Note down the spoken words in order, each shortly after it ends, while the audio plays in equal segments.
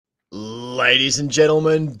Ladies and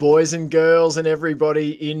gentlemen, boys and girls, and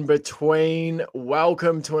everybody in between,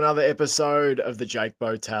 welcome to another episode of the Jake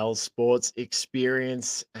Botel Sports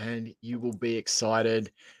Experience. And you will be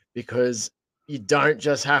excited because you don't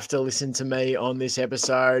just have to listen to me on this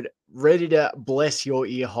episode, ready to bless your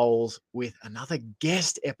ear holes with another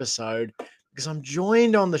guest episode, because I'm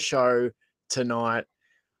joined on the show tonight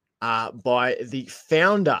by the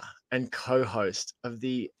founder and co-host of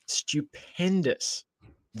the stupendous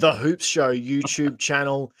The Hoops Show YouTube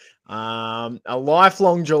channel, a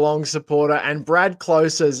lifelong Geelong supporter, and Brad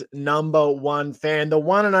Close's #1 fan, the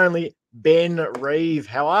one and only Ben Reeve.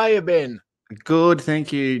 How are you, Ben? Good,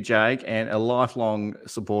 thank you, Jake, and a lifelong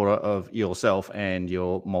supporter of yourself and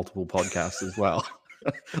your multiple podcasts as well.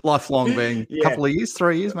 Lifelong being a couple of years,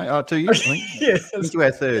 3 years, mate. Oh, 2 years, I think. Yes. I think you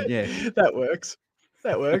had third, yeah. That works.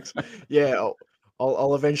 Yeah,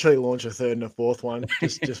 I'll eventually launch a third and a fourth one.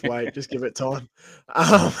 Just wait. Just give it time.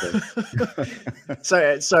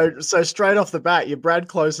 So straight off the bat, you're Brad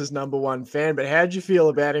Close's #1 fan. But how'd you feel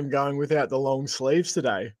about him going without the long sleeves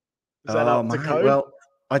today? Is that up to code? Well,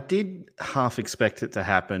 I did half expect it to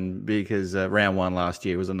happen because round one last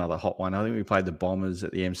year was another hot one. I think we played the Bombers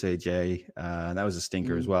at the MCG, and that was a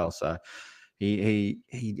stinker as well. So he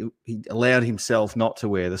allowed himself not to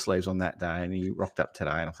wear the sleeves on that day, and he rocked up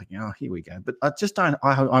today. And I'm thinking, oh, here we go. But I just don't.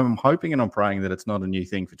 I'm hoping and I'm praying that it's not a new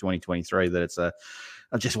thing for 2023. That it's I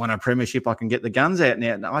just won a premiership. I can get the guns out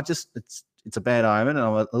now. No, it's a bad omen, and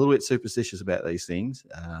I'm a little bit superstitious about these things.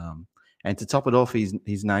 And to top it off,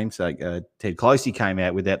 his namesake Ted Closey came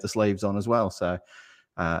out without the sleeves on as well. So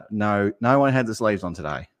no one had the sleeves on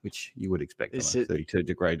today, which you would expect on a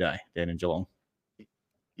 32-degree day down in Geelong.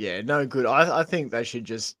 Yeah, no good. I think they should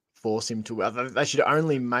just force him to. They should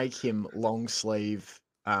only make him long sleeve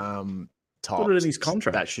tops. Put it in his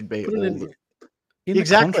contract. That should be Put all. in the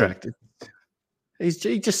contract.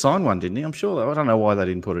 He just signed one, didn't he? I'm sure. I don't know why they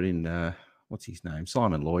didn't put it in. What's his name?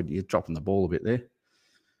 Simon Lloyd. You're dropping the ball a bit there.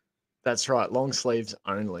 That's right. Long sleeves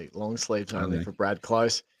only. Long sleeves only for Brad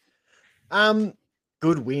Close.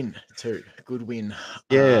 Good win too. Good win.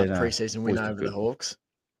 Yeah. Preseason win over the Hawks.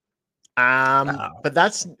 But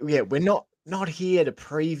that's we're not here to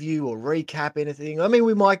preview or recap anything. I mean,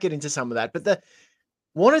 we might get into some of that, but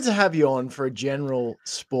wanted to have you on for a general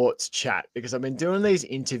sports chat because I've been doing these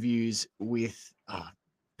interviews with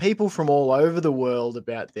people from all over the world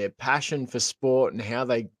about their passion for sport and how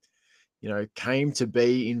they, came to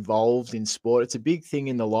be involved in sport. It's a big thing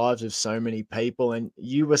in the lives of so many people, and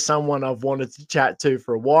you were someone I've wanted to chat to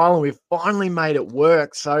for a while, and we've finally made it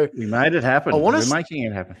work. So we made it happen. We're making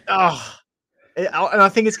it happen. And I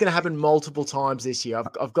think it's going to happen multiple times this year.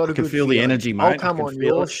 I've got a good feel feeling. The energy, mate. I'll come on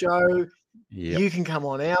your show. Yep. You can come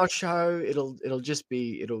on our show. It'll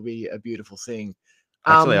be a beautiful thing.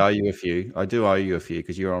 Actually, I owe you a few. I do owe you a few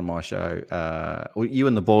because you're on my show. You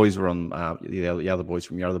and the boys were on the other boys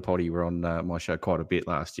from your other potty were on my show quite a bit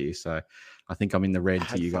last year. So I think I'm in the red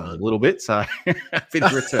to you guys a little bit. So a bit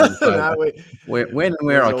of return. When and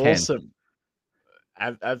where I can. Awesome.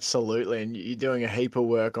 Absolutely. And you're doing a heap of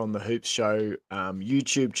work on the Hoops Show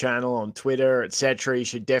YouTube channel, on Twitter, etc. You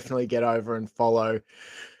should definitely get over and follow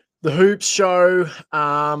the Hoops Show.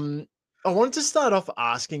 I wanted to start off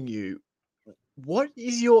asking you, what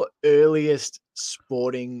is your earliest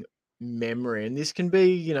sporting memory? And this can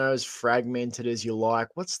be, as fragmented as you like.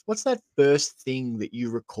 What's that first thing that you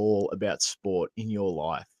recall about sport in your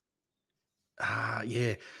life?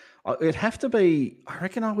 Yeah. It'd have to be, I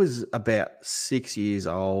reckon I was about 6 years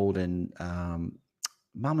old and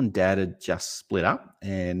mum and dad had just split up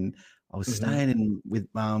and I was staying in with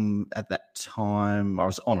mum at that time. I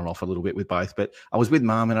was on and off a little bit with both, but I was with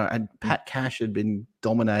mum and Pat Cash had been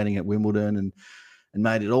dominating at Wimbledon and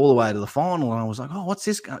made it all the way to the final. And I was like, oh, what's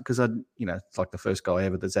this guy? Because it's like the first guy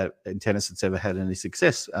ever in tennis that's ever had any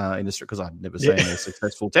success industry because I'd never seen a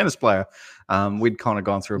successful tennis player. We'd kind of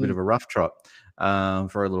gone through a bit of a rough trot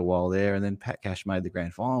for a little while there. And then Pat Cash made the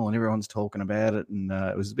grand final and everyone's talking about it. And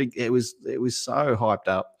it was big. It was so hyped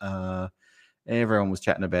up. Everyone was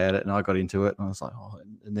chatting about it and I got into it and I was like, oh,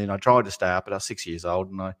 and then I tried to stay up, but I was 6 years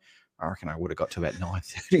old and I reckon I would have got to about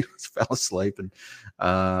 9:30. I fell asleep and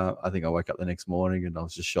I think I woke up the next morning and I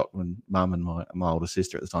was just shocked when mum and my older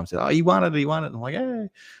sister at the time said, oh, he won it. And I'm like, yeah.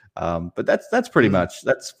 But that's pretty much,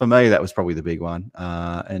 that's for me, that was probably the big one.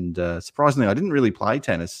 And surprisingly, I didn't really play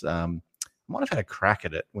tennis. I might have had a crack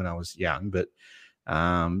at it when I was young, but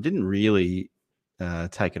didn't really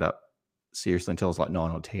take it up seriously until I was like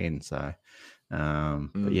 9 or 10. So,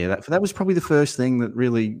 but yeah, that was probably the first thing that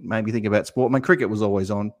really made me think about sport. I mean, cricket was always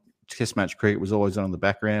on. Test match cricket was always on in the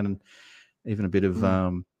background, and even a bit of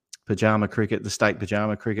pajama cricket. The state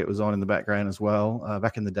pajama cricket was on in the background as well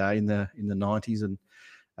back in the day in the 90s, and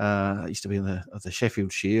it used to be in the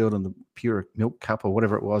Sheffield Shield and the Pure Milk Cup or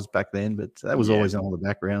whatever it was back then. But that was always on in the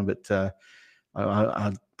background. But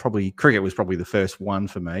I probably cricket was probably the first one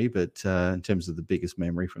for me. But in terms of the biggest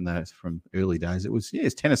memory from early days,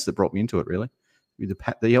 it's tennis that brought me into it really. With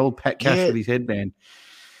the old Pat Cash with his headband.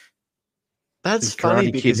 That's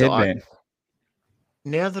funny because headband.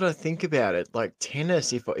 Now that I think about it, like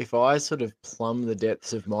tennis, if I sort of plumb the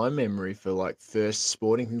depths of my memory for like first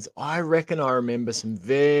sporting things, I reckon I remember some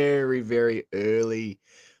very, very early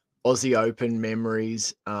Aussie Open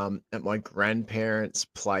memories at my grandparents'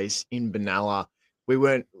 place in Benalla. We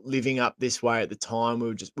weren't living up this way at the time.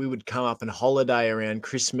 We would come up and holiday around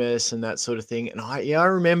Christmas and that sort of thing. And I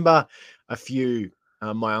remember a few.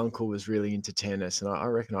 My uncle was really into tennis, and I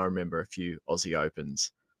reckon I remember a few Aussie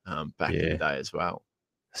Opens back in the day as well.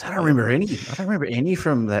 I don't remember any. I don't remember any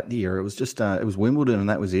from that year. It was just it was Wimbledon, and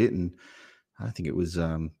that was it. And I think it was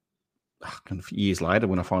kind of years later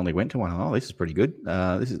when I finally went to one. Oh, this is pretty good.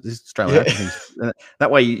 This is Australian Open things. That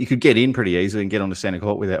way you could get in pretty easily and get onto centre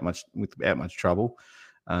court without much trouble.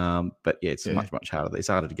 But yeah, it's much harder. It's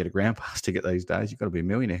harder to get a ground pass ticket these days. You've got to be a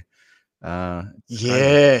millionaire.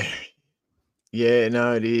 Crazy. Yeah,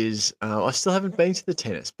 no, it is. I still haven't been to the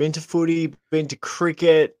tennis. Been to footy, been to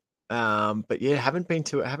cricket. But yeah, haven't been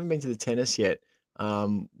to the tennis yet.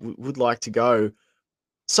 Would like to go.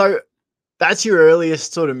 So that's your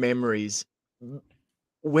earliest sort of memories.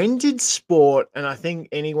 When did sport, and I think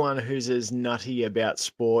anyone who's as nutty about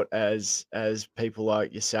sport as people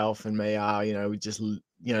like yourself and me are, we just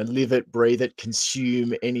live it, breathe it,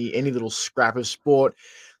 consume any little scrap of sport.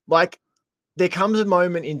 Like there comes a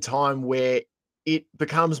moment in time where it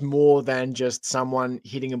becomes more than just someone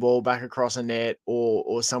hitting a ball back across a net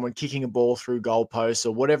or someone kicking a ball through goalposts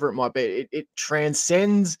or whatever it might be. It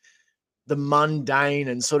transcends the mundane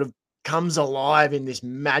and sort of comes alive in this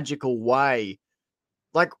magical way.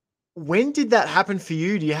 Like, when did that happen for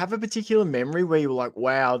you? Do you have a particular memory where you were like,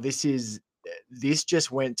 wow, this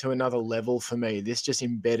just went to another level for me. This just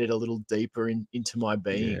embedded a little deeper into my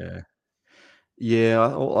being.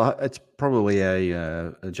 Yeah, it's probably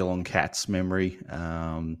a Geelong Cats memory.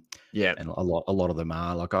 And a lot of them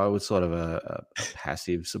are. Like I was sort of a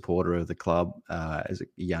passive supporter of the club as a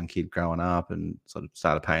young kid growing up, and sort of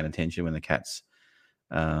started paying attention when the Cats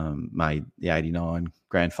made the '89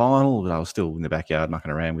 grand final. But I was still in the backyard mucking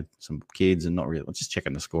around with some kids and not really just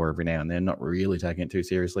checking the score every now and then, not really taking it too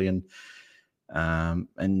seriously. And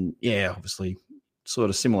yeah, obviously, sort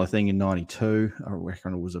of similar thing in '92. I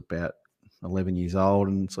reckon it was about 11 years old,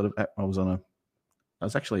 and sort of I was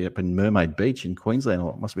actually up in Mermaid Beach in Queensland.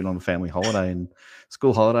 Or it must have been on a family holiday and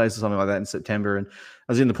school holidays or something like that in September. And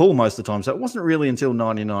I was in the pool most of the time. So it wasn't really until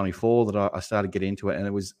 1994 that I started getting into it. And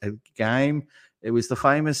it was a game. It was the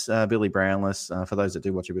famous Billy Brownless. For those that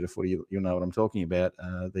do watch a bit of footy, you'll know what I'm talking about.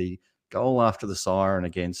 The goal after the siren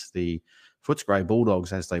against the Footscray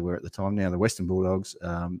Bulldogs, as they were at the time. Now the Western Bulldogs,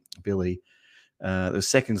 Billy. There's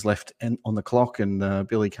seconds left on the clock, and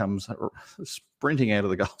Billy comes sprinting out of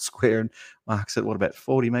the goal square and marks it, about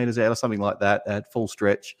 40 metres out or something like that at full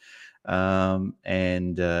stretch. Everyone's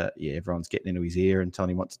getting into his ear and telling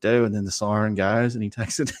him what to do. And then the siren goes and he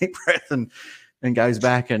takes a deep breath and goes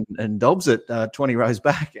back and dobs it 20 rows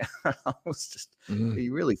back. I was just, he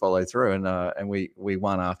really followed through, and we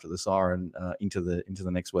won after the siren into the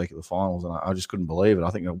next week of the finals, and I just couldn't believe it. I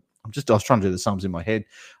think I was trying to do the sums in my head.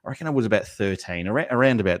 I reckon I was about 13,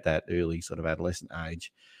 around about that early sort of adolescent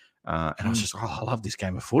age. And I was just, I love this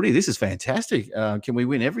game of footy. This is fantastic. Can we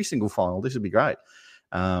win every single final? This would be great.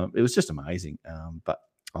 It was just amazing. But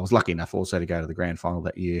I was lucky enough also to go to the grand final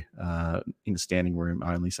that year in the standing room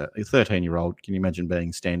only. So a 13-year-old, can you imagine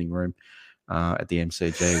being standing room at the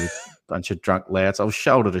MCG with a bunch of drunk louts? I was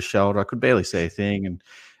shoulder to shoulder. I could barely see a thing. And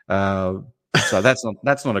so that's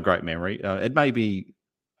not a great memory. It made me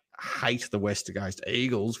hate the West Coast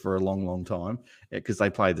Eagles for a long, long time because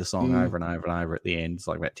they played the song over and over and over at the end. It's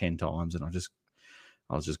like about 10 times. And I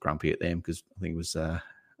was just grumpy at them because I think it was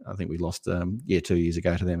I think we lost 2 years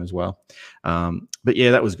ago to them as well. But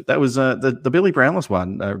yeah, that was the Billy Brownless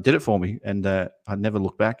one did it for me, and I never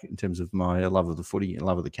looked back in terms of my love of the footy and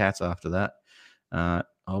love of the Cats after that.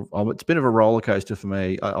 It's a bit of a roller coaster for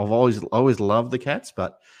me. I've always loved the Cats,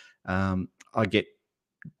 but I get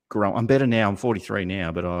grown. I'm better now. I'm 43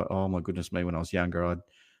 now, but oh my goodness me, when I was younger,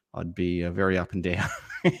 I'd be very up and down.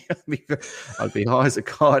 I'd be high as a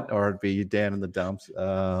kite, or I'd be down in the dumps.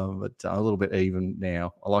 But a little bit even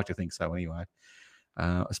now. I like to think so anyway.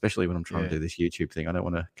 Especially when I'm trying to do this YouTube thing. I don't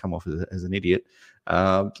want to come off as an idiot,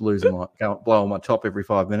 blowing my top every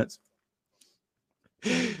 5 minutes.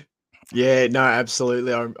 Yeah, no,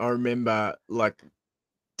 absolutely. I remember, like,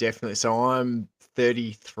 definitely. So I'm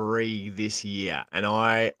 33 this year, and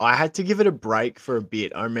I had to give it a break for a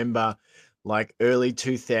bit. I remember, like, early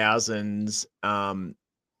 2000s,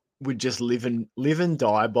 would just live and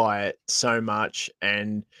die by it so much,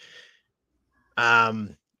 and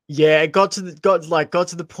um, yeah, it got to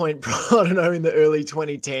the point, I don't know, in the early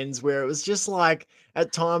 2010s where it was just like,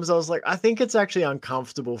 at times I was like, I think it's actually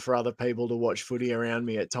uncomfortable for other people to watch footy around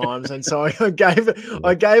me at times. And so Yeah.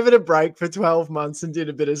 I gave it a break for 12 months and did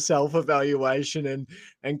a bit of self-evaluation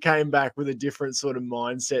and came back with a different sort of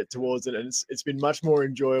mindset towards it. And it's been much more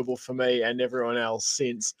enjoyable for me and everyone else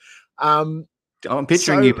since. Um, I'm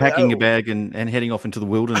picturing so you packing your bag and heading off into the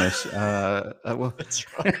wilderness, well, that's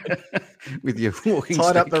right. with your walking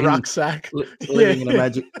Tied up stick the and rucksack. Yeah. living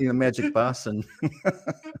in a magic bus and all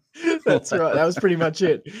That's that. right. That was pretty much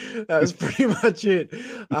it. That was pretty much it.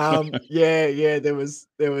 Yeah, yeah. There was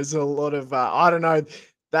a lot of I don't know,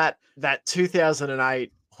 that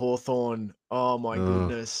 2008 Hawthorn. Oh my Ugh,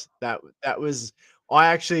 goodness, that was. I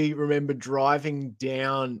actually remember driving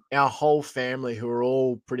down. Our whole family, who are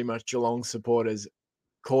all pretty much Geelong supporters,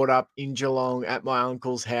 caught up in Geelong at my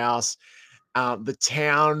uncle's house. The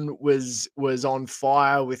town was on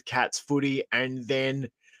fire with Cats footy, and then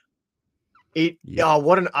yep.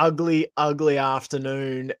 what an ugly, ugly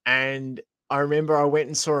afternoon, and I remember I went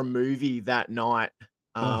and saw a movie that night,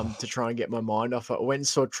 to Oh, try and get my mind off it. I went and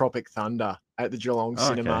saw Tropic Thunder at the Geelong okay.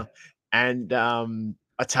 Cinema, and,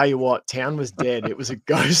 I tell you what, town was dead. It was a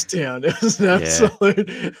ghost town. It was an Yeah. absolute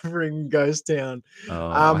freaking ghost town.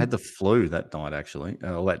 I had Um, the flu that night actually,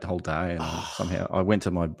 that whole day, and oh, somehow I went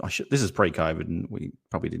to my. This is pre-COVID, and we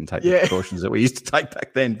probably didn't take the yeah. precautions that we used to take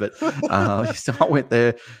back then. But so I went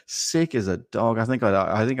there sick as a dog. I think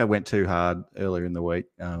I went too hard earlier in the week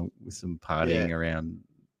with some Yeah, partying around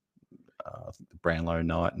the Brownlow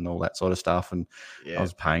night and all that sort of stuff, and I yeah.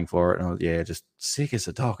 was paying for it, and I was just sick as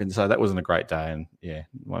a dog, and so that wasn't a great day. And yeah,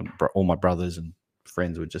 all my brothers and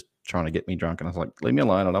friends were just trying to get me drunk, and I was like, leave me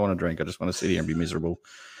alone, I don't want to drink, I just want to sit here and be miserable.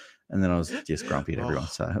 And then I was just grumpy at everyone, Oh.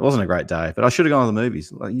 so it wasn't a great day. But I should have gone to the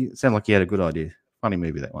movies. Like, you sound like you had a good idea. Funny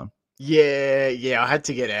movie, that one. Yeah, yeah, I had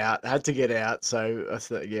to get out. I had to get out. So I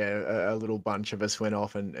thought, yeah, a little bunch of us went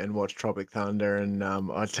off and watched Tropic Thunder. And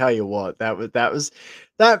I tell you what,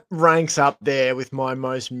 that ranks up there with my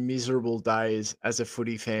most miserable days as a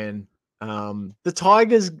footy fan. The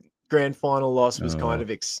Tigers' grand final loss was kind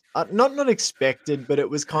Oh, of not expected, but it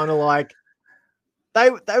was kind of like they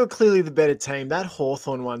were clearly the better team. That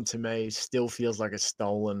Hawthorn one to me still feels like a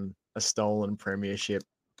stolen premiership.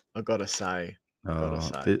 I gotta say, I gotta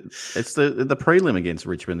say. it's the prelim against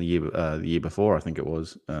Richmond the year before, I think it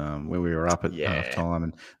was, when we were up at half Yeah, time,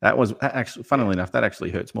 and that actually, yeah, funnily enough, that actually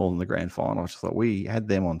hurts more than the grand final. I just thought we had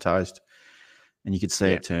them on toast, and you could see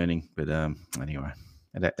yeah. it turning. But anyway,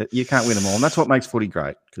 you can't win them all, and that's what makes footy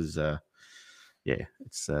great. Because yeah,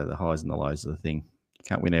 it's the highs and the lows of the thing. You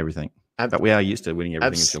can't win everything, Ab- but we are used to winning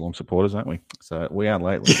everything as abs- Geelong supporters, aren't we? So we are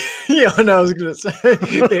lately. yeah, I know. I was going to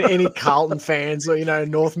say any Carlton fans or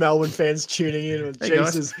North Melbourne fans tuning in. Or, Hey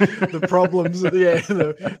guys. Jesus, the problems.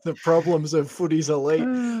 The problems of footy's elite.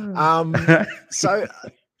 So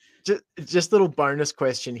just little bonus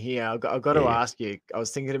question here. I've got Yeah, to yeah. ask you. I was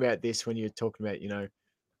thinking about this when you were talking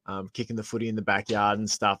about kicking the footy in the backyard and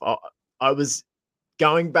stuff. I was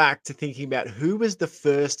going back to thinking about who was the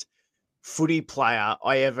first footy player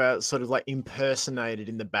I ever sort of like impersonated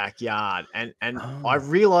in the backyard, and I Oh,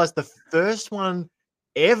 realized the first one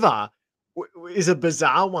ever is a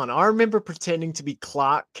bizarre one. I remember pretending to be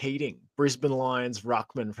Clark Keating, Brisbane Lions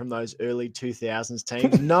ruckman from those early 2000s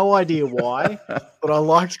teams. No idea why, but I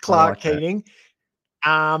liked I Clark like that. Keating.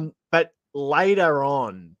 But later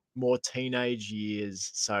on, more teenage years,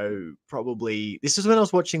 so probably this is when I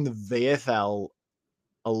was watching the VFL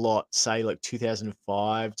a lot, say like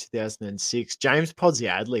 2005, 2006. James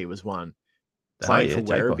Podsiadly was one Oh playing yeah, for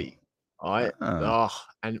J-Pod. Werribee. I Ah. oh,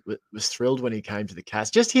 and was thrilled when he came to the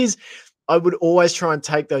Cast. Just I would always try and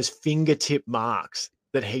take those fingertip marks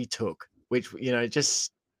that he took, which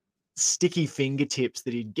just sticky fingertips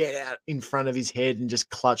that he'd get out in front of his head and just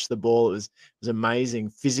clutch the ball. It was amazing,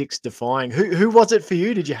 physics defying. Who was it for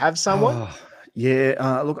you? Did you have someone? Oh,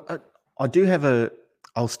 yeah, look, I do have a.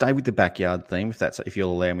 I'll stay with the backyard theme if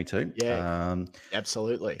you'll allow me to. Yeah,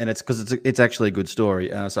 absolutely. And it's because it's actually a good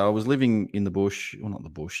story. So I was living in the bush, well, not the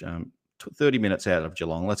bush, 30 minutes out of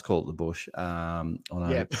Geelong. Let's call it the bush, on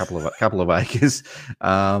a Yeah. couple of acres.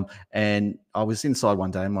 And I was inside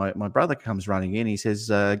one day, and my brother comes running in. He says,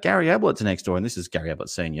 "Gary Ablett's next door," and this is Gary Ablett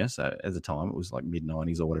Senior. So at the time, it was like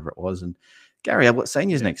mid-90s or whatever it was, and Gary Ablett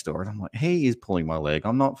Senior's Yeah. next door, and I'm like, he is pulling my leg.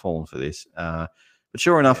 I'm not falling for this. But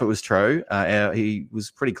sure enough, Yeah. it was true. He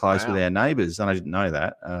was pretty close with Wow. our neighbours, and I didn't know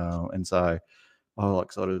that. And so I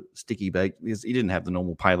like sort of sticky beak because he didn't have the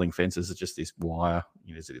normal paling fences. It's just this wire.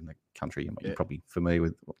 Is it in the country? You're Yeah. probably familiar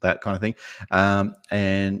with that kind of thing.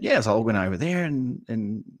 And yeah, so I went over there,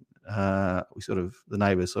 and we sort of the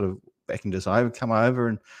neighbours sort of beckoned us over, come over,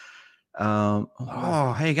 and oh,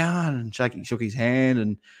 how you going? And shook his hand,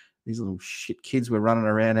 and these little shit kids were running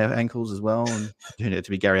around our ankles as well, and turned out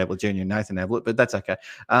to be Gary Ablett Jr. and Nathan Ablett, but that's okay.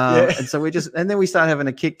 Yeah. And so and then we start having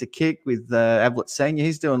a kick to kick with Ablett Senior.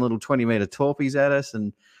 He's doing little 20-meter torpies at us,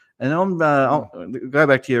 and I'll go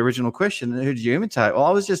back to your original question. Who did you imitate? Well,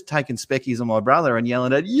 I was just taking speckies on my brother and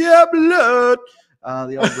yelling at "Yeah, blood,"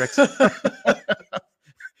 the old Rex.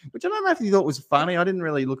 Which I don't know if he thought was funny. I didn't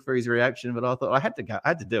really look for his reaction, but I thought I had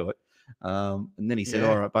to do it. And then he said, Yeah.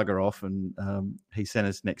 "All right, bugger off," and he sent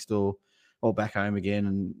us next door, or back home again,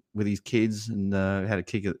 and with his kids, and had a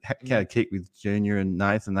kick with Junior and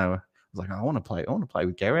Nathan. I was like, I want to play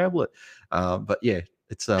with Gary Ablett. But yeah,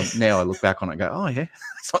 it's now I look back on it and go, oh yeah,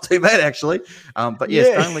 it's not too bad actually. But yes,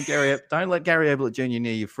 Yeah. don't let Gary Ablett Jr.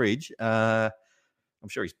 near your fridge. I'm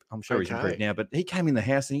sure he's improved now, but he came in the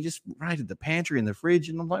house and he just raided the pantry and the fridge,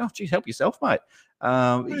 and I'm like, oh, geez, help yourself, mate.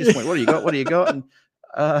 He just went, what do you got? What do you got? And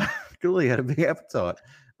clearly had a big appetite.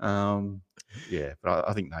 Yeah, but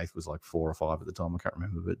I think Nath was like 4 or 5 at the time. I can't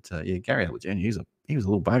remember, but yeah, Gary Ablett Jr. He was a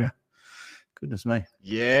little bugger. Goodness me.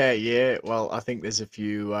 Yeah. Well, I think there's a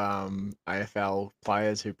few AFL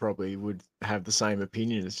players who probably would have the same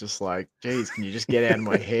opinion. It's just like, geez, can you just get out of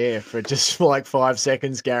my hair for just like 5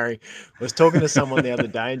 seconds, Gary? I was talking to someone the other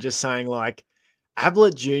day and just saying like,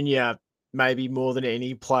 Ablett Jr. maybe more than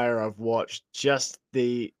any player I've watched, just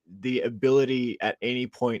the ability at any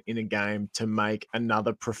point in a game to make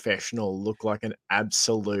another professional look like an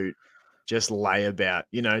absolute just layabout.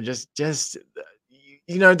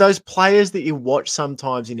 Those players that you watch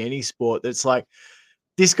sometimes in any sport that's like,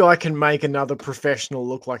 this guy can make another professional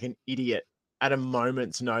look like an idiot at a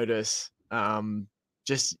moment's notice.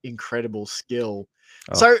 Just incredible skill.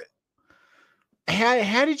 Oh. So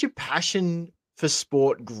how did your passion for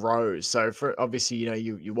sport grow? So for obviously,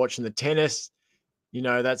 you're watching the tennis,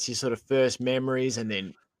 that's your sort of first memories, and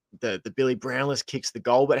then the Billy Brownless kicks the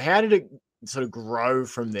goal. But how did it sort of grow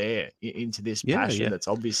from there into this passion that's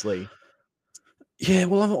obviously... Yeah,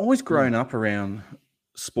 well, I've always grown up around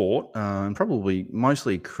sport, and probably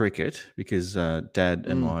mostly cricket, because Dad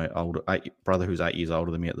and my older brother, who's 8 years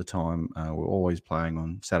older than me at the time, were always playing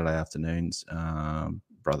on Saturday afternoons.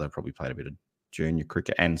 Brother probably played a bit of junior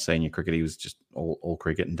cricket and senior cricket. He was just all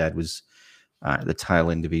cricket, and Dad was at the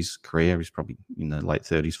tail end of his career. He was probably in the late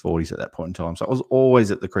 30s, 40s at that point in time. So I was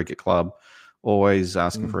always at the cricket club, always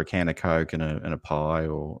asking for a can of Coke and a pie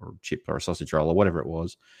or a chip or a sausage roll or whatever it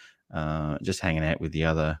was. Just hanging out with the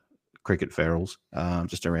other cricket ferals,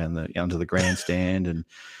 just around under the grandstand. And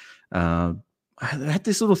I had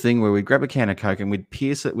this little thing where we'd grab a can of Coke and we'd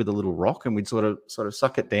pierce it with a little rock, and we'd sort of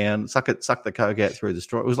suck it down, suck the Coke out through the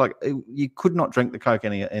straw. It was like you could not drink the Coke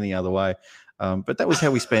any other way. But that was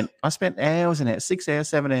how I spent hours and hours, 6 hours,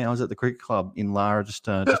 7 hours at the cricket club in Lara, just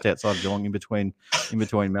outside of Geelong, in between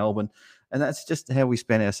Melbourne. And that's just how we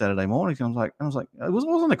spent our Saturday mornings. And I was like, it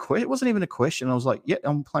wasn't even a question. I was like, yeah,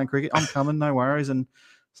 I'm playing cricket. I'm coming, no worries. And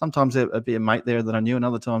sometimes there'd be a mate there that I knew, and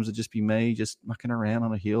other times it'd just be me just mucking around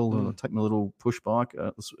on a hill. And I'd take my little push bike,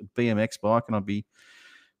 BMX bike, and I'd be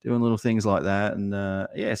doing little things like that. And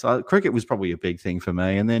so cricket was probably a big thing for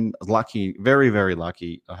me. And then lucky, very, very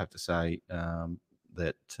lucky, I have to say,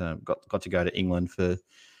 that got to go to England for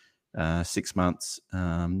 6 months,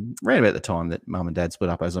 around about the time that Mum and Dad split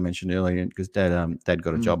up, as I mentioned earlier, because Dad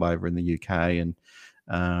got a job over in the UK, and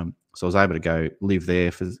so I was able to go live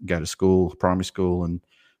there, go to school, primary school, and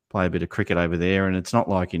play a bit of cricket over there. And it's not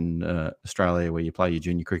like in Australia where you play your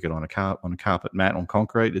junior cricket on a carpet mat on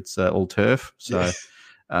concrete. It's all turf. So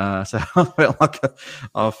so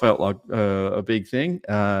I felt like a big thing.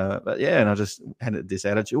 But yeah, and I just had this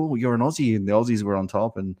attitude, oh, you're an Aussie, and the Aussies were on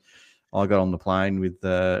top, and I got on the plane with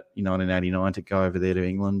 1989 to go over there to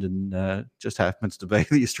England, and just happens to be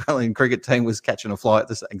the Australian cricket team was catching a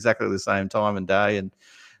flight at exactly the same time and day. And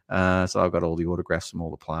so I got all the autographs from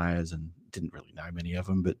all the players, and didn't really know many of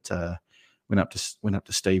them, but went up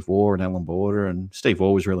to Steve Waugh and Alan Border, and Steve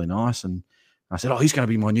Waugh was really nice. And I said, oh, he's going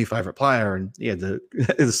to be my new favourite player. And he had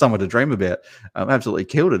the summer to dream about. Absolutely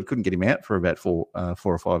killed it. Couldn't get him out for about 4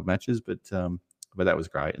 or 5 matches, but that was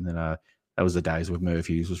great. And then that was the days where Merv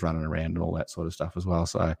Hughes was running around and all that sort of stuff as well.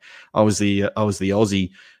 So I was the Aussie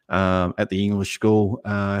at the English school,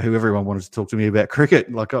 who everyone wanted to talk to me about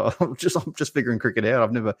cricket. Like I'm just figuring cricket out.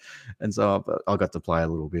 I've never, and so I got to play a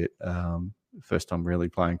little bit. First time really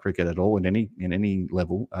playing cricket at all in any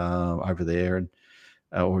level over there, and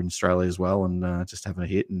or in Australia as well, and just having a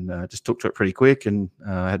hit, and just took to it pretty quick. And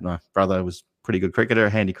I had my brother who was pretty good cricketer, a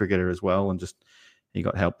handy cricketer as well, and just he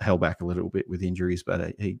got held back a little bit with injuries,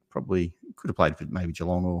 but he probably could have played for maybe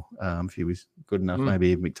Geelong or if he was good enough, maybe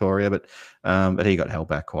even Victoria. But he got held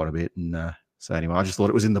back quite a bit. And so anyway, I just thought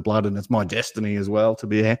it was in the blood, and it's my destiny as well to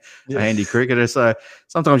be a handy cricketer. So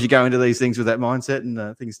sometimes you go into these things with that mindset,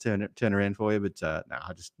 and things turn around for you. But no,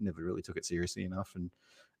 I just never really took it seriously enough. And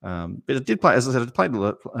but I did play, as I said,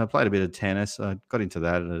 I played a bit of tennis. I got into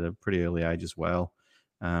that at a pretty early age as well.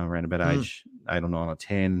 Around about age 8 or 9 or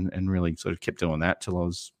 10, and really sort of kept doing that till I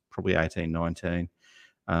was probably 18, 19.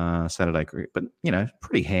 Saturday cricket, but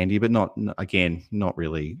pretty handy, but not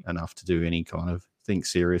really enough to do any kind of think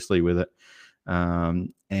seriously with it.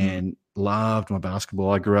 And loved my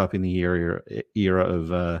basketball. I grew up in the era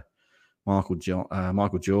of Michael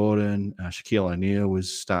Jordan. Shaquille O'Neal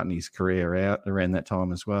was starting his career out around that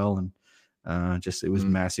time as well, and it was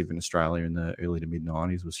massive in Australia in the early to mid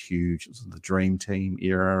 90s. It was huge. It was the Dream Team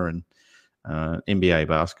era, and NBA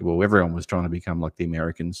basketball. Everyone was trying to become like the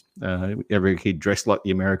Americans. Every kid dressed like the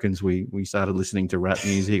Americans. We started listening to rap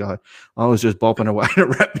music. I was just bopping away to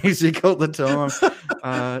rap music all the time.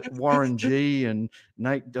 Warren G and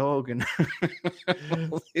Nate Dogg and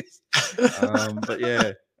all this. But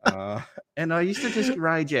yeah. And I used to just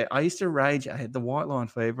rage out. I had the white line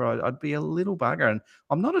fever. I'd be a little bugger, and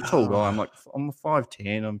I'm not a tall guy. I'm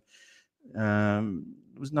 5'10".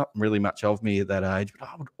 Was not really much of me at that age, but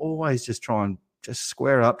I would always just try and just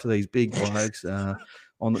square up to these big blokes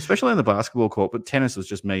especially on the basketball court. But tennis was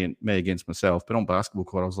just me against myself. But on basketball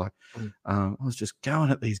court, I was like, I was just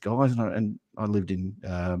going at these guys, and I lived in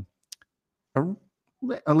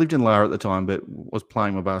Lara at the time, but was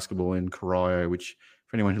playing my basketball in Corio, which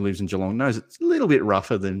for anyone who lives in Geelong knows it's a little bit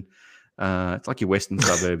rougher than it's like your western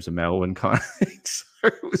suburbs of Melbourne kind of thing. So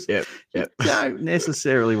you don't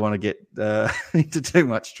necessarily want to get into too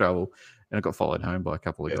much trouble. And I got followed home by a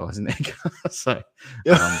couple of guys in their car. So,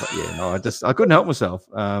 I couldn't help myself.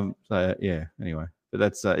 Anyway, but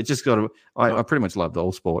that's it. Just got to. I pretty much loved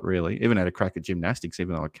all sport, really. Even had a crack at gymnastics,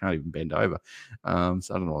 even though I can't even bend over. So I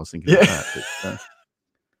don't know what I was thinking about that. But,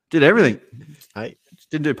 did everything.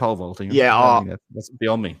 Didn't do pole vaulting. Yeah, that's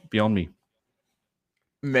beyond me.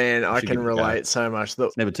 Man, I can relate so much.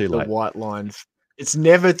 It's never too late. The white line. It's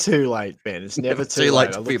never too late, Ben. It's never too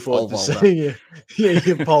late. To be a pole vaulter. Seeing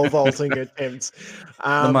your pole vaulting attempts.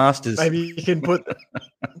 The Masters. Maybe you can put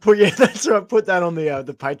that's right. Put that on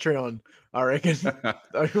the Patreon. I reckon.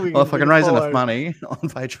 If I can raise enough money on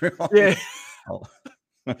Patreon. Yeah.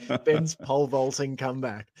 Ben's pole vaulting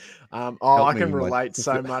comeback. I can relate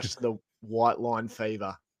so much to the white line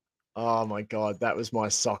fever. Oh my God, that was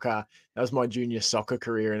my junior soccer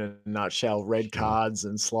career in a nutshell. Red cards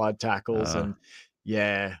and slide tackles, and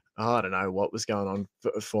I don't know what was going on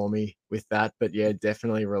for me with that, but yeah,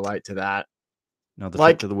 definitely relate to that. Another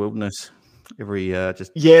trip to the wilderness. That's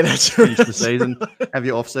finish the season. Right. Have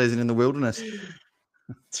your off season in the wilderness.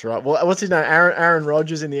 That's right. Well, what's his name? Aaron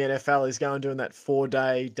Rodgers in the NFL is going doing that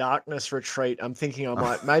 4-day darkness retreat. I'm thinking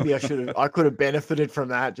I could have benefited from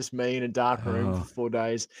that. Just me in a dark room for 4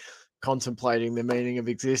 days, contemplating the meaning of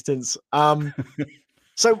existence.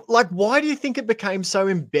 So like, why do you think it became so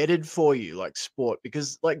embedded for you, like sport?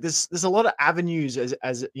 Because like there's a lot of avenues as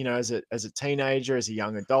a teenager, as a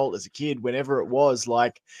young adult, as a kid, whenever it was,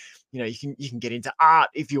 like, you can get into art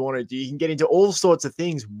if you wanted to, you can get into all sorts of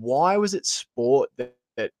things. Why was it sport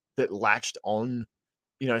that latched on,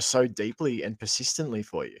 so deeply and persistently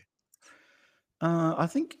for you? I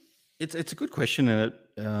think it's a good question, and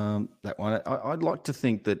that one. I'd like to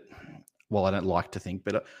think that. Well, I don't like to think,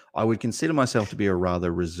 but I would consider myself to be a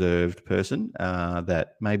rather reserved person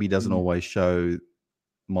that maybe doesn't always show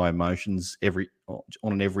my emotions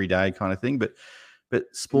on an everyday kind of thing. But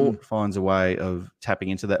sport finds a way of tapping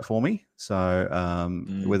into that for me. So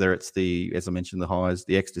whether it's as I mentioned, the highs,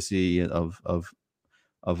 the ecstasy of a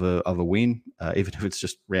win, even if it's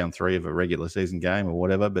just round 3 of a regular season game or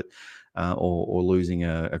whatever, but or losing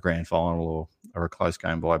a grand final or a close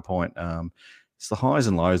game by a point. It's the highs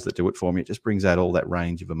and lows that do it for me. It just brings out all that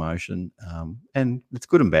range of emotion, and it's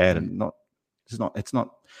good and bad, and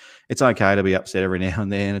it's okay to be upset every now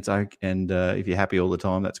and then. It's okay, and if you're happy all the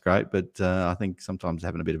time, that's great. But I think sometimes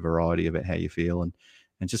having a bit of variety about how you feel and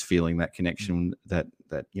just feeling that connection, that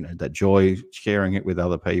joy, sharing it with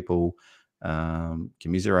other people,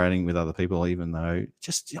 commiserating with other people, even though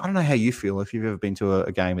just I don't know how you feel if you've ever been to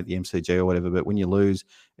a game at the MCG or whatever, but when you lose,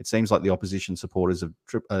 it seems like the opposition supporters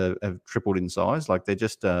have tripled in size. Like they're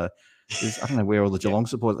just I don't know where all the Yeah. Geelong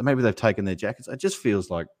supporters, maybe they've taken their jackets. It just feels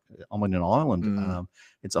like I'm on an island. Mm.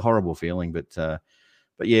 It's a horrible feeling, but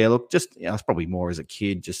yeah, look, just I was probably more as a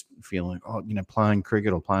kid, just feeling, playing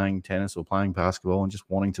cricket or playing tennis or playing basketball and just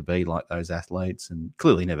wanting to be like those athletes, and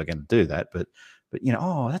clearly never going to do that. But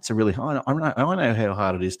that's a really high. I know how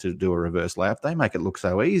hard it is to do a reverse lap. They make it look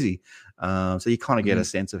so easy. So you kind of get a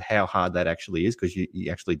sense of how hard that actually is because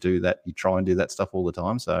you actually do that. You try and do that stuff all the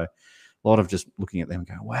time. So a lot of just looking at them and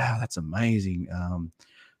going, wow, that's amazing.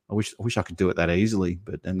 I wish I could do it that easily,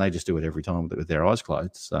 and they just do it every time with their eyes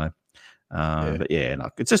closed. So. But yeah, no,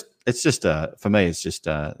 it's just for me, it's just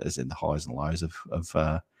as in the highs and lows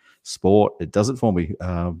of sport. It does it for me.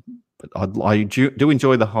 But I do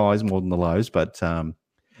enjoy the highs more than the lows. But I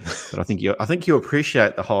think you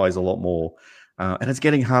appreciate the highs a lot more. And it's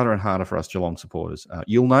getting harder and harder for us Geelong supporters.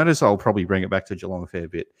 You'll notice I'll probably bring it back to Geelong a fair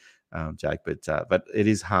bit, Jake. But it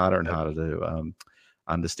is harder and harder to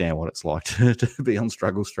understand what it's like to be on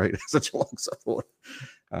struggle street as a Geelong supporter.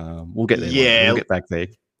 We'll get there. Yeah. We'll get back there.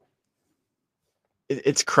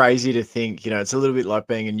 It's crazy to think, it's a little bit like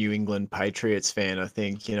being a New England Patriots fan. I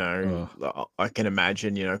think, I can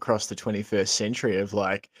imagine, across the 21st century of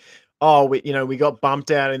like, oh, we got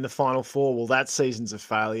bumped out in the Final Four. Well, that season's a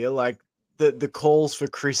failure. Like the calls for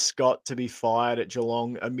Chris Scott to be fired at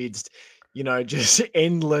Geelong amidst, just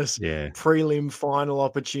endless prelim final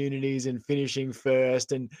opportunities and finishing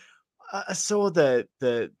first. And I saw the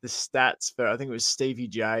stats for, I think it was Stevie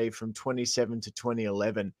J from 27 to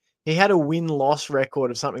 2011. He had a win-loss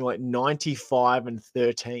record of something like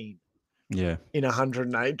 95-13 in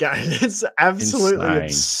 108 games. It's absolutely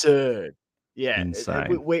absurd. Yeah.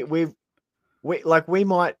 Insane. We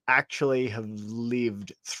might actually have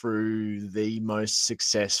lived through the most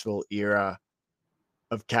successful era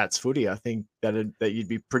of Cats footy. I think that you'd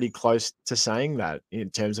be pretty close to saying that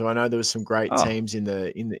in terms of, I know there was some great teams in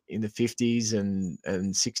the 50s and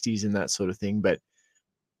 60s and that sort of thing, but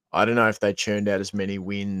I don't know if they churned out as many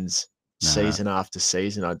wins season after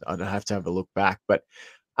season. I'd have to have a look back. But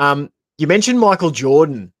you mentioned Michael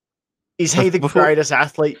Jordan. Is he the greatest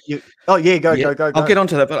athlete? Go. I'll get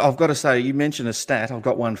onto that, but I've got to say, you mentioned a stat. I've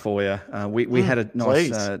got one for you. We had a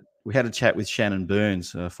nice we had a chat with Shannon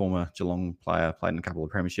Burns, a former Geelong player, played in a couple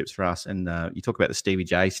of premierships for us. And you talk about the Stevie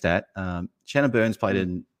J stat. Shannon Burns played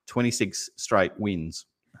in 26 straight wins.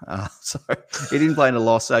 So he didn't play in a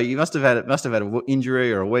loss. So you must have had an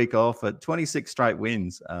injury or a week off, but 26 straight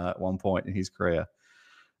wins at one point in his career.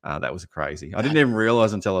 That was crazy. I didn't even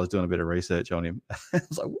realize until I was doing a bit of research on him. I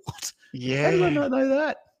was like, what? Yeah. How did I not know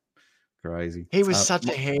that? Crazy. He was such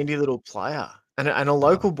a handy little player. And a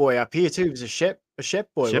local boy up here too. He was a Shep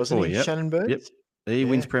boy, wasn't he? Yep. Shannon Burns? Yep. He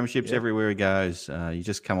wins premierships everywhere he goes. You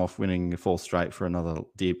just come off winning a fourth straight for another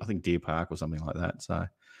Deer Park or something like that. So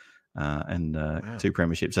two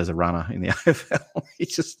premierships as a runner in the AFL.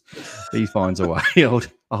 He finds a way, old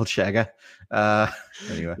shagger.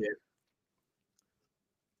 Anyway. Yeah.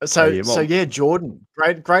 Jordan,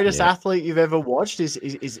 greatest athlete you've ever watched.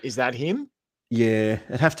 Is that him? Yeah,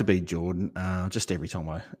 it'd have to be Jordan. Just every time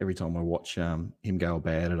I watch him go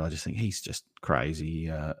about it, I just think he's just crazy.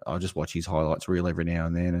 I just watch his highlights reel every now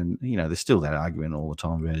and then, and there's still that argument all the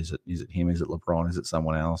time about is it him, is it LeBron, is it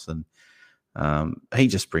someone else, and he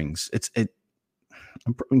just brings it.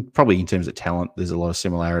 Probably in terms of talent, there's a lot of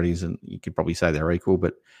similarities, and you could probably say they're equal.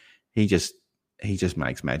 But he just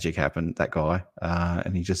makes magic happen. That guy,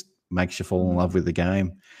 and he just makes you fall in love with the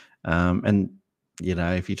game. And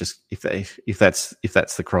if that's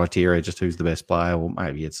the criteria, just who's the best player, well,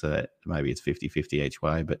 maybe it's 50-50 each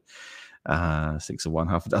way. But 6 of one,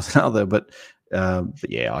 half a dozen other. But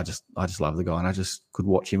yeah, I just love the guy, and I just could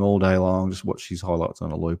watch him all day long. Just watch his highlights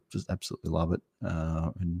on a loop. Just absolutely love it.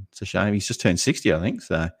 And it's a shame he's just turned 60, I think.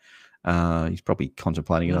 So he's probably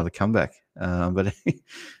contemplating another comeback. But he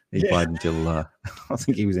played until I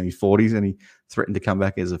think he was in his 40s, and he threatened to come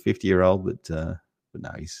back as a 50-year-old. But no,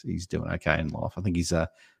 he's doing okay in life. I think he's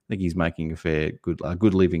making a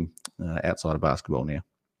good living outside of basketball now.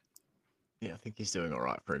 Yeah, I think he's doing all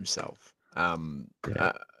right for himself. I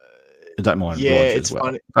don't mind Roger as well.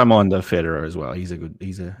 Funny. I don't mind Federer as well. He's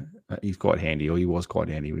quite handy, or he was quite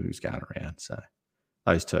handy when he was going around. So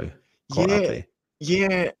those two quite up there.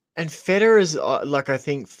 Yeah, and Federer's I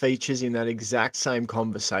think features in that exact same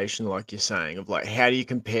conversation, like you're saying, of like, how do you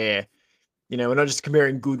compare? We're not just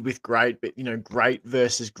comparing good with great, but great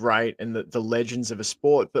versus great, and the legends of a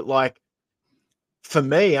sport. But like for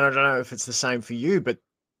me, and I don't know if it's the same for you, but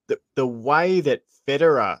the way that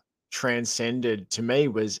Federer transcended to me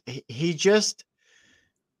was he just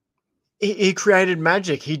he created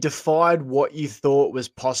magic. He defied what you thought was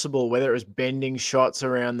possible, whether it was bending shots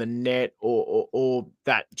around the net or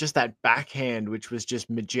that just that backhand, which was just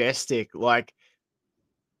majestic. Like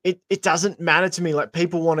it doesn't matter to me. Like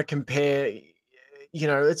people want to compare.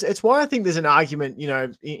 It's why I think there's an argument,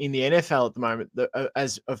 in the NFL at the moment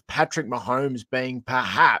as of Patrick Mahomes being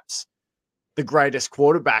perhaps the greatest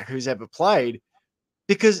quarterback who's ever played,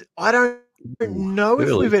 because I don't Ooh, know if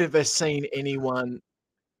we've early. ever seen anyone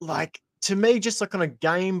like, to me, just like on a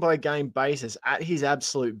game by game basis at his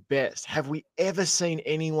absolute best. Have we ever seen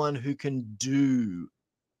anyone who can do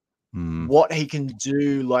Mm. what he can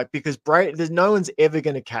do? Like, because there's no one's ever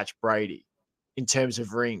going to catch Brady in terms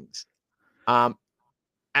of rings. Um,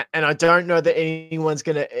 and I don't know that anyone's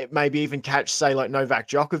going to maybe even catch, say, like Novak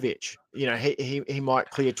Djokovic. He might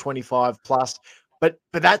clear 25 plus, but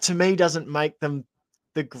that to me doesn't make them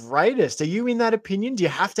the greatest. Are you in that opinion? Do you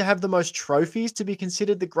have to have the most trophies to be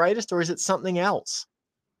considered the greatest, or is it something else?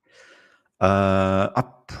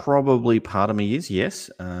 Probably part of me is yes.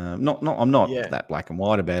 Not. I'm not Yeah, that black and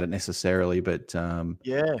white about it necessarily, but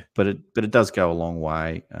yeah, it does go a long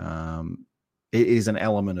way. It is an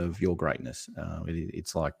element of your greatness.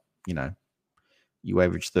 It's like, you know, you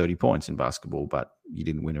average 30 points in basketball, but you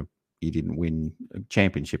didn't win a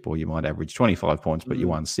championship, or you might average 25 points, but you mm,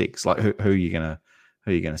 won six. Like who are you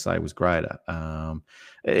gonna say was greater?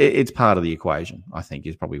 It's part of the equation, I think,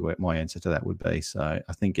 is probably what my answer to that would be. So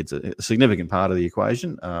I think it's a significant part of the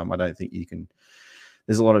equation. I don't think you can.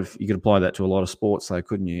 There's a lot of, you could apply that to a lot of sports, though,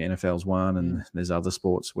 couldn't you? NFL's one, and mm, there's other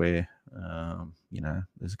sports where,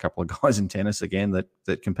 there's a couple of guys in tennis again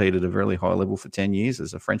that competed at a really high level for 10 years.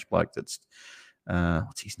 There's a French bloke that's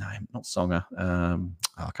what's his name? Not Songer.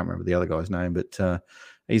 I can't remember the other guy's name, but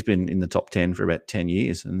he's been in the top 10 for about 10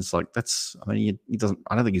 years. And it's like, he doesn't,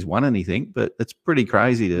 I don't think he's won anything, but it's pretty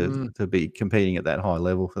crazy mm. to be competing at that high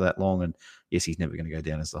level for that long. And yes, he's never going to go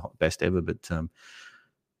down as the best ever, but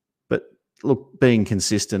look, being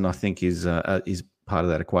consistent, I think, is part of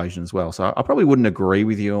that equation as well. So I probably wouldn't agree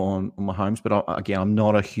with you on Mahomes, but again, I'm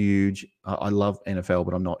not a huge. I love NFL,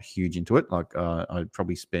 but I'm not huge into it. Like I'd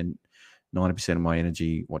probably spend 90% of my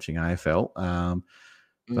energy watching AFL. But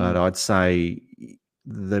Mm. I'd say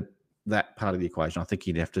that part of the equation, I think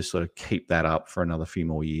you'd have to sort of keep that up for another few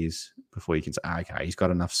more years before you can say, okay, he's got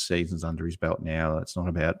enough seasons under his belt now. It's not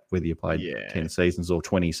about whether you played Yeah. 10 seasons or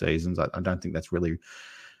 20 seasons. I don't think that's really.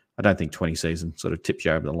 I don't think 20 seasons sort of tips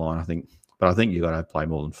you over the line. I think you've got to play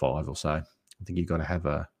more than 5 or so. I think you've got to have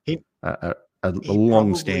a He he probably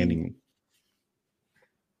long-standing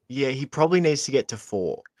yeah, he probably needs to get to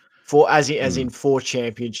 4. 4 as in 4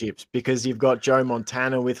 championships, because you've got Joe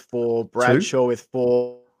Montana with 4, 2. Bradshaw with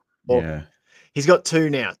 4. Yeah, He's got 2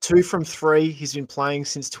 now. 2 from 3. He's been playing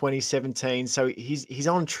since 2017, so he's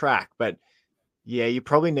on track, but yeah, you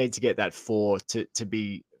probably need to get that 4 to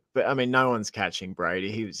be, but I mean, no one's catching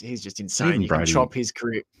Brady. He's just and insane. even You can Brady, chop his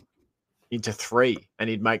career into 3 and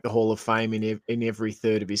he'd make the Hall of Fame in every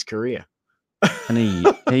third of his career. and he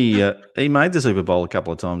made the Super Bowl a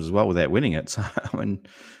couple of times as well without winning it. So I mean,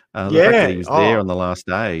 the fact that he Yeah. was there Oh, on the last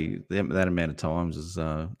day, that amount of times is,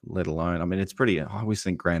 let alone. I mean, it's pretty. I always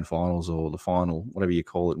think grand finals or the final, whatever you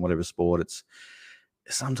call it, in whatever sport, it's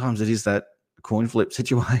sometimes it is that coin flip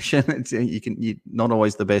situation. You're not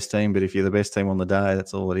always the best team, but if you're the best team on the day,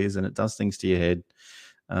 that's all it is, and it does things to your head.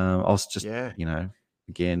 I was just, yeah.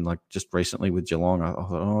 again, like just recently with Geelong, I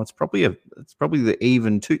thought, oh, it's probably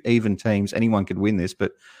the two even teams. Anyone could win this,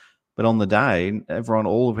 but on the day,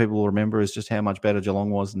 all the people will remember is just how much better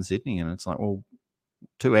Geelong was than Sydney, and it's like, well,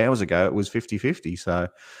 2 hours ago it was 50-50. So,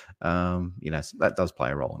 that does play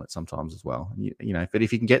a role in it sometimes as well. But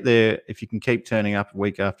if you can get there, if you can keep turning up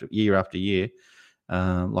week after year,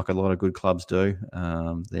 like a lot of good clubs do,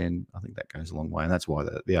 then I think that goes a long way. And that's why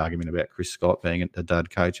the argument about Chris Scott being a dud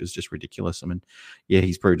coach is just ridiculous. I mean, yeah,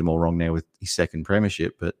 he's proved them all wrong now with his second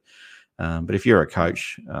premiership, but if you're a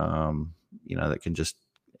coach, that can just,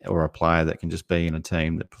 or a player that can just be in a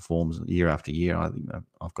team that performs year after year, I think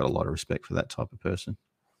I've got a lot of respect for that type of person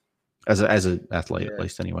as an athlete, at Yeah.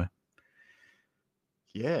 least, anyway.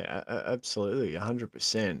 Yeah, absolutely,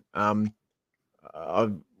 100%.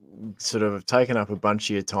 I've sort of taken up a bunch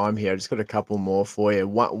of your time here. I just got a couple more for you.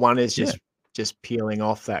 One is Yeah. just peeling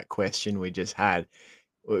off that question we just had.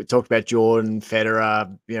 We talked about Jordan,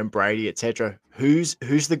 Federer, Brady, etc. Who's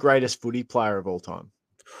the greatest footy player of all time,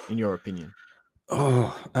 in your opinion?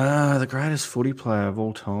 Oh, the greatest footy player of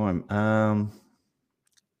all time.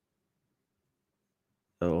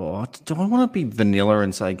 Do I want to be vanilla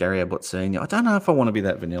and say Gary Ablett Senior? I don't know if I want to be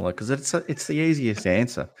that vanilla because it's the easiest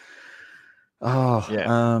answer. Oh,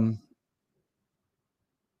 Yeah.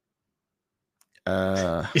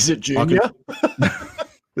 Is it I could. Junior?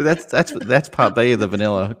 That's part B of the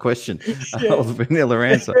vanilla question, Yeah. or the vanilla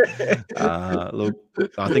answer. Look,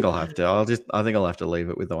 I think I'll have to. I think I'll have to leave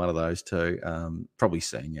it with one of those two. Probably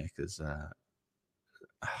senior, because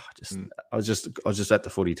Mm, I was just at the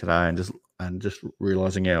footy today and just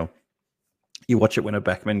realizing how you watch it when a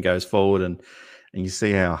backman goes forward and you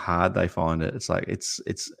see how hard they find it. It's like it's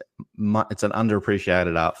an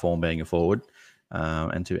underappreciated art form, being a forward,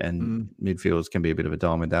 and mm, midfielders can be a bit of a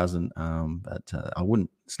dime a dozen. But I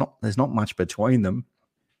wouldn't. There's not much between them,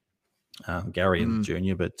 Gary and mm.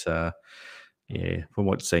 Junior. But yeah, from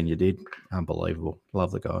what senior did, unbelievable.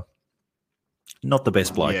 Love the guy. Not the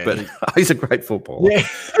best bloke, Yeah, but he's a great footballer. yeah.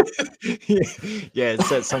 Yeah,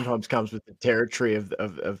 that sometimes comes with the territory of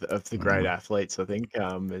the great athletes, I think.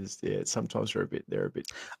 Sometimes they're a bit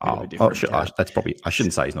of a different cat. That's probably. I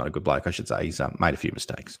shouldn't say he's not a good bloke. I should say he's made a few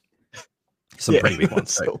mistakes. Some Yeah, pretty big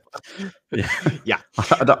ones too. so, Yeah, yeah.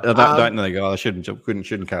 I don't know the guy. I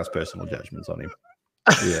shouldn't cast personal judgments on him.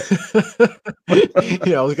 Yeah.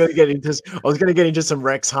 Yeah, I was going to get into some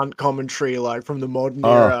Rex Hunt commentary, like from the modern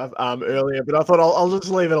era, earlier, but I thought I'll just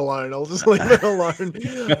leave it alone. I'll just leave it alone.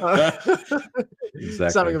 Exactly.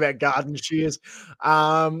 Something about garden shears,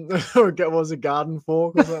 or was it garden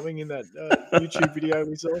fork or something in that YouTube video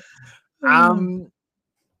we saw.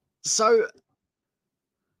 So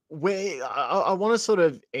I want to sort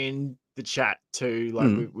of end the chat too.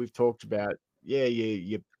 Like we've talked about,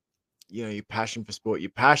 your passion for sport, your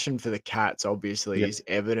passion for the Cats obviously is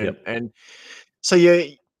evident. Yep. And so you're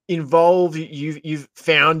involved, you've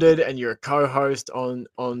founded and you're a co-host on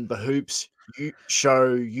the Hoops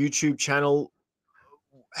show YouTube channel.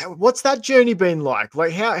 What's that journey been like?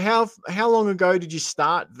 Like how long ago did you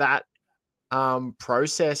start that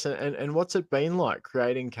process, and what's it been like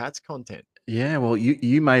creating Cats content? Yeah, well,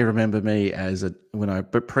 you may remember me as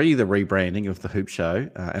but pre the rebranding of the Hoop Show,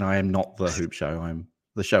 and I am not the Hoop Show.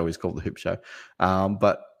 The show is called the Hoop Show,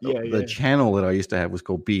 but the channel that I used to have was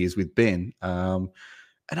called Beers with Ben, and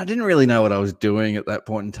I didn't really know what I was doing at that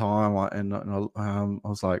point in time. I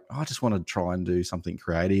was like, I just want to try and do something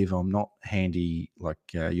creative. I'm not handy like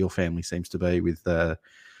your family seems to be with the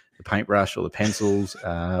paintbrush or the pencils,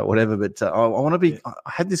 whatever. But I want to be.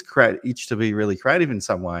 I had this itch to be really creative in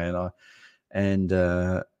some way, and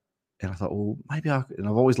I thought, well, maybe I could. And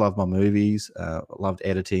I've always loved my movies, loved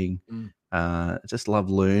editing, just loved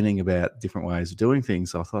learning about different ways of doing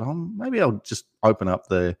things. So I thought, maybe I'll just open up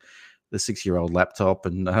the 6-year-old laptop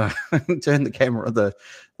and turn the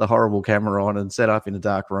horrible camera on and set up in a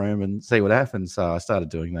dark room and see what happens. So I started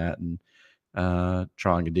doing that and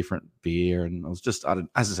trying a different beer. And I was just, as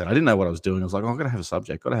I said, I didn't know what I was doing. I was like, I'm going to have a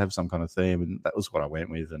subject, got to have some kind of theme. And that was what I went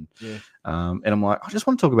with. And I'm like, I just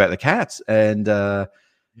want to talk about the Cats. And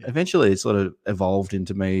eventually it sort of evolved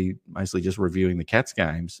into me mostly just reviewing the Cats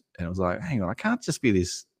games. And I was like, hang on, I can't just be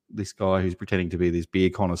this guy who's pretending to be this beer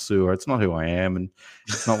connoisseur. It's not who I am, and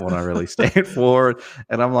it's not what I really stand for.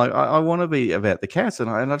 And I'm like, I want to be about the Cats. And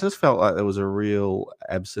I just felt like there was a real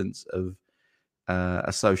absence of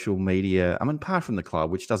a social media. I mean, apart from the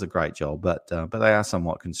club, which does a great job, but they are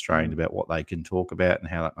somewhat constrained about what they can talk about and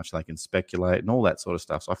how much they can speculate and all that sort of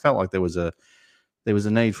stuff. So I felt like there was a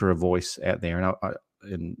need for a voice out there, and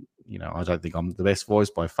I don't think I'm the best voice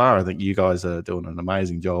by far. I think you guys are doing an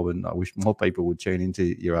amazing job, and I wish more people would tune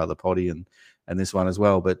into your other potty and this one as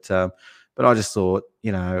well. But I just thought,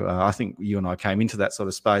 I think you and I came into that sort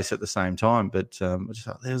of space at the same time. But I just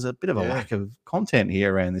thought there was a bit of a lack of content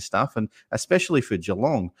here around this stuff, and especially for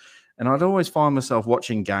Geelong. And I'd always find myself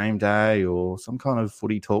watching Game Day or some kind of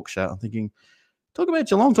footy talk show. I'm thinking, talk about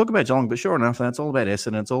Geelong. But sure enough, that's all about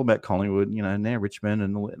Essendon. It's all about Collingwood, now Richmond.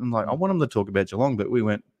 And like, I want them to talk about Geelong, but we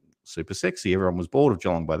weren't super sexy. Everyone was bored of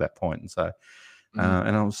Geelong by that point. And so,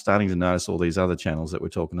 and I was starting to notice all these other channels that were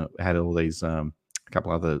had all these, a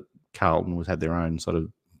couple other, Carlton had their own sort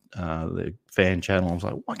of the fan channel. I was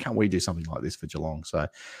like, why can't we do something like this for Geelong? So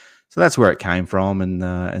that's where it came from. And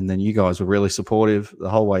then you guys were really supportive the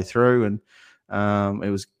whole way through. And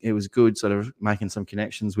it was good sort of making some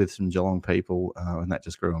connections with some Geelong people, and that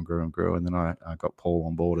just grew and grew and grew. And then I got Paul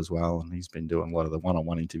on board as well, and he's been doing a lot of the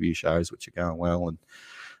one-on-one interview shows, which are going well. And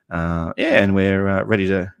and we're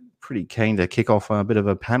pretty keen to kick off a bit of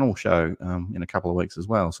a panel show in a couple of weeks as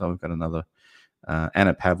well. So we've got another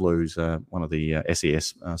Anna Pavlou's one of the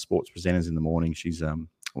SES sports presenters in the morning. She's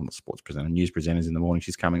not sports presenter, news presenters in the morning.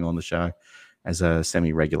 She's coming on the show as a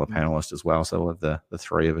semi-regular panelist as well. So we'll have the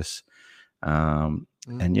three of us. And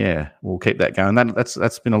we'll keep that going.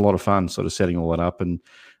 That's been a lot of fun, sort of setting all that up, and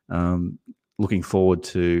looking forward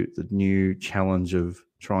to the new challenge of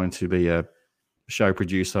trying to be a show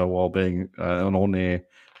producer while being an on-air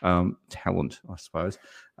talent, I suppose.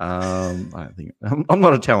 I don't think I'm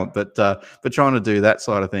not a talent, but trying to do that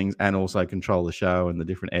side of things and also control the show and the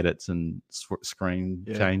different edits and screen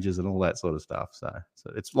changes and all that sort of stuff. So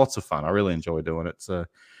it's lots of fun. I really enjoy doing it. It's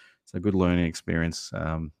a good learning experience,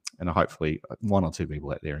 and hopefully one or two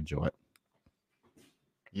people out there enjoy it.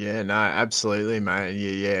 Yeah, no, absolutely, mate.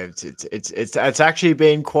 Yeah. It's actually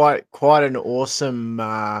been quite an awesome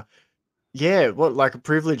what like a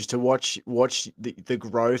privilege to watch the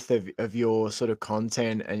growth of your sort of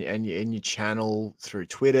content and your channel through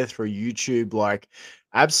Twitter, through YouTube, like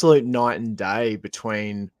absolute night and day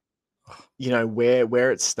between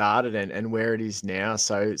where it started and where it is now.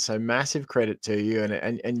 So massive credit to you,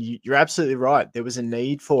 and you're absolutely right. There was a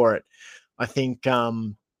need for it. I think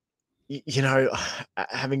having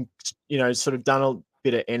sort of done a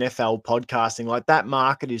bit of NFL podcasting, like that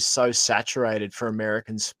market is so saturated for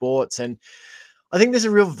American sports, and I think there's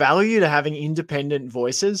a real value to having independent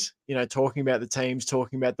voices, talking about the teams,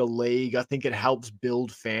 talking about the league. I think it helps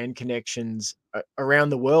build fan connections around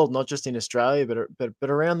the world, not just in Australia, but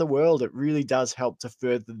around the world. It really does help to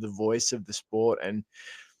further the voice of the sport. And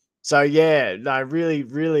so, yeah, no, really,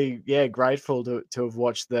 really, yeah, grateful to have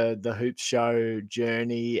watched the Hoops Show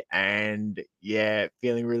journey, and yeah,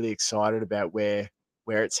 feeling really excited about where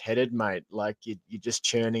it's headed, mate. Like you're just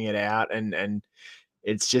churning it out, and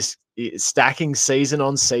it's just stacking season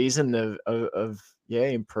on season of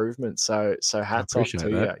improvement. So I hats off appreciate to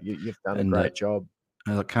you. that, You've done a and great job.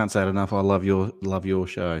 I can't say it enough. I love your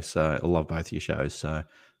show. So I love both your shows. So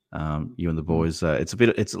you and the Mm. boys,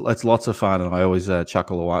 it's lots of fun, and I always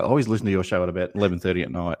chuckle away. I always listen to your show at about 11:30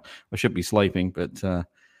 at night. I should be sleeping, but I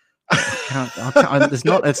can't.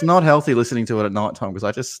 It's not healthy listening to it at night time because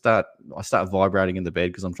I start vibrating in the bed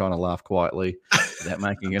because I'm trying to laugh quietly without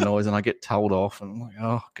making a noise, and I get told off, and I'm like,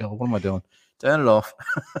 oh god, what am I doing? Turn it off.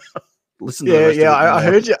 Listen to the rest of it in the I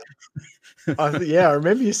morning. heard you. I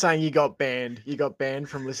remember you saying you got banned. You got banned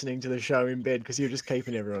from listening to the show in bed because you were just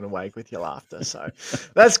keeping everyone awake with your laughter. So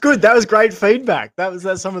that's good. That was great feedback.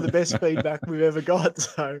 That's some of the best feedback we've ever got.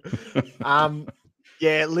 So,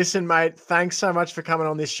 yeah, listen, mate, thanks so much for coming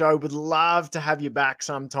on this show. Would love to have you back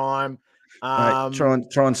sometime. Mate,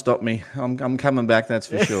 try and stop me. I'm coming back. That's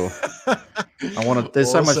for sure. I want to.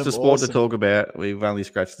 There's so much to sport to talk about. We've only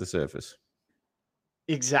scratched the surface.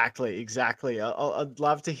 Exactly. I'd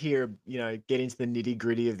love to hear, get into the nitty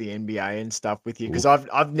gritty of the NBA and stuff with you, because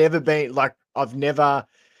I've never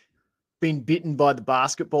been bitten by the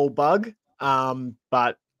basketball bug.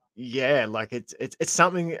 But yeah, like it's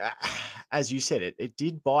something. As you said, it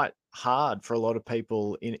did bite hard for a lot of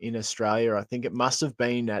people in Australia. I think it must have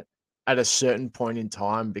been at a certain point in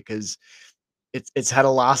time, because it's had a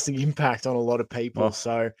lasting impact on a lot of people. Well,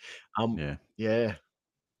 So, yeah.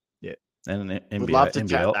 And Would love to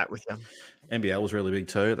chat that with you. NBL was really big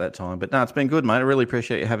too at that time. But no, it's been good, mate. I really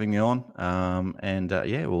appreciate you having me on.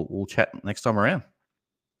 We'll chat next time around.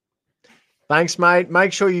 Thanks, mate.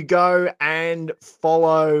 Make sure you go and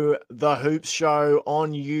follow The Hoops Show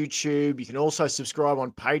on YouTube. You can also subscribe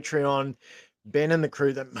on Patreon. Ben and the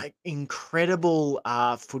crew that make incredible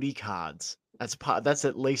footy cards. That's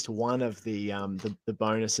at least one of the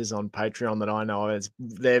bonuses on Patreon that I know of.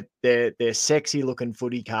 They're sexy looking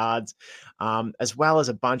footy cards, as well as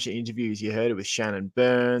a bunch of interviews. You heard it with Shannon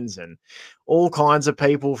Burns and all kinds of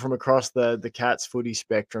people from across the Cats footy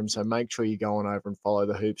spectrum. So make sure you go on over and follow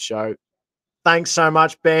The Hoops Show. Thanks so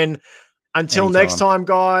much, Ben. Until next time,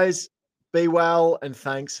 guys, be well, and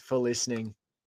thanks for listening.